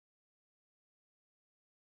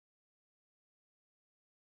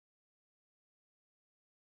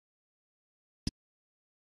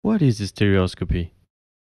What is stereoscopy?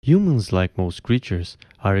 Humans, like most creatures,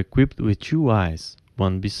 are equipped with two eyes,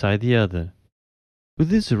 one beside the other. With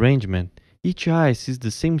this arrangement, each eye sees the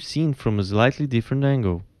same scene from a slightly different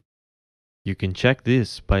angle. You can check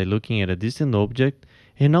this by looking at a distant object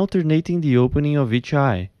and alternating the opening of each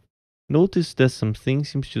eye. Notice that something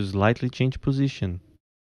seems to slightly change position.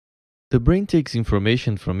 The brain takes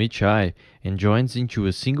information from each eye and joins into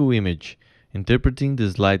a single image, interpreting the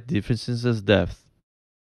slight differences as depth.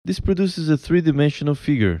 This produces a three-dimensional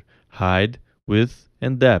figure: height, width,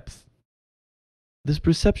 and depth. This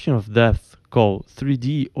perception of depth, called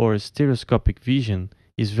 3D or stereoscopic vision,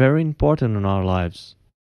 is very important in our lives.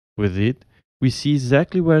 With it, we see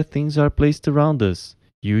exactly where things are placed around us,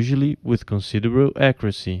 usually with considerable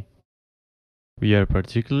accuracy. We are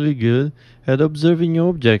particularly good at observing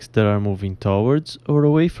objects that are moving towards or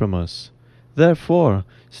away from us. Therefore,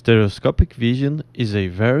 stereoscopic vision is a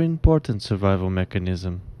very important survival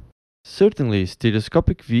mechanism. Certainly,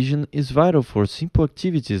 stereoscopic vision is vital for simple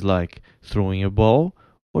activities like throwing a ball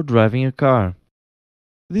or driving a car.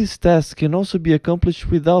 These tasks can also be accomplished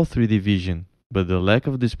without 3D vision, but the lack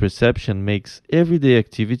of this perception makes everyday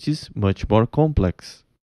activities much more complex.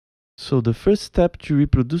 So the first step to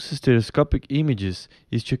reproduce stereoscopic images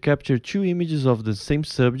is to capture two images of the same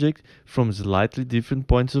subject from slightly different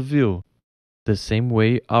points of view, the same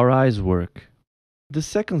way our eyes work. The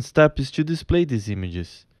second step is to display these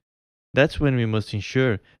images. That's when we must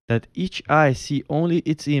ensure that each eye see only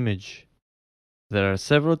its image. There are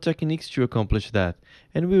several techniques to accomplish that,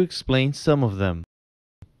 and we'll explain some of them.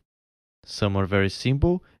 Some are very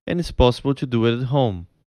simple and it's possible to do it at home.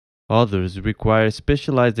 Others require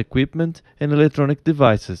specialized equipment and electronic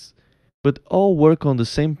devices, but all work on the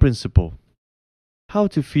same principle: how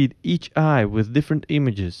to feed each eye with different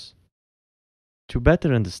images. To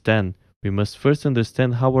better understand, we must first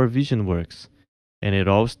understand how our vision works, and it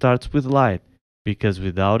all starts with light, because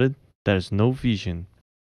without it, there's no vision.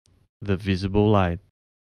 The visible light.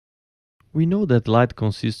 We know that light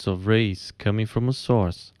consists of rays coming from a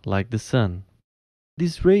source, like the sun.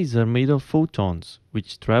 These rays are made of photons,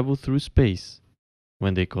 which travel through space.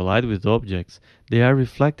 When they collide with objects, they are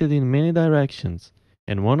reflected in many directions,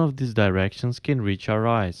 and one of these directions can reach our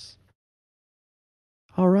eyes.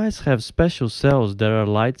 Our eyes have special cells that are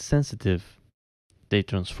light sensitive. They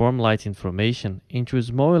transform light information into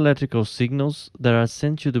small electrical signals that are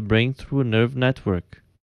sent to the brain through a nerve network.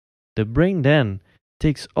 The brain then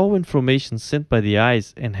takes all information sent by the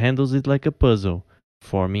eyes and handles it like a puzzle,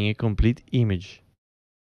 forming a complete image.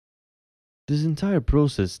 This entire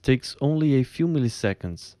process takes only a few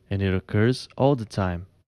milliseconds, and it occurs all the time.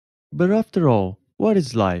 But after all, what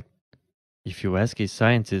is light? If you ask a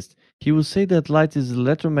scientist, he will say that light is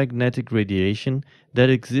electromagnetic radiation that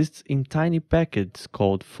exists in tiny packets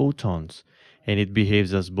called photons, and it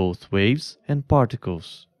behaves as both waves and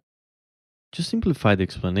particles. To simplify the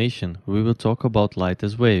explanation, we will talk about light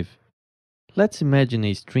as wave. Let's imagine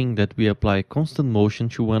a string that we apply constant motion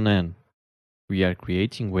to one end. We are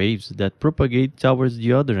creating waves that propagate towards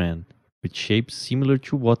the other end, with shapes similar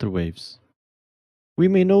to water waves. We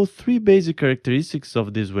may know three basic characteristics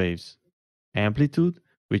of these waves: amplitude,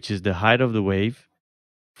 which is the height of the wave;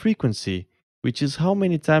 frequency, which is how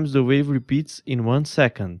many times the wave repeats in 1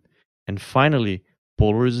 second; and finally,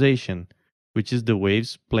 polarization, which is the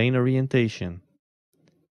wave's plane orientation.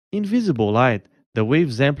 In visible light, the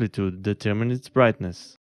wave's amplitude determines its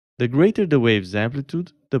brightness. The greater the wave's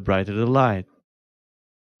amplitude, the brighter the light.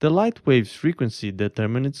 The light wave's frequency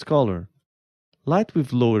determines its color. Light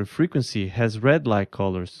with lower frequency has red-like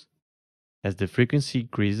colors. As the frequency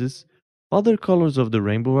increases, other colors of the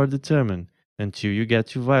rainbow are determined until you get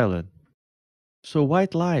to violet. So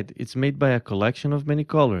white light is made by a collection of many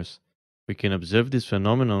colors. We can observe this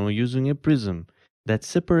phenomenon using a prism that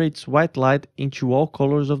separates white light into all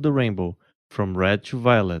colors of the rainbow, from red to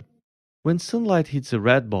violet. When sunlight hits a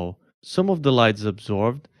red ball, some of the light is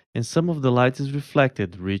absorbed and some of the light is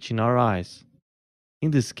reflected, reaching our eyes.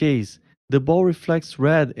 In this case, the ball reflects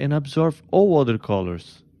red and absorbs all other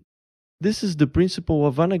colors. This is the principle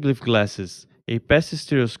of anaglyph glasses, a passive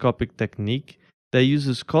stereoscopic technique that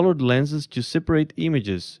uses colored lenses to separate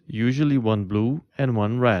images, usually one blue and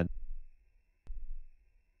one red.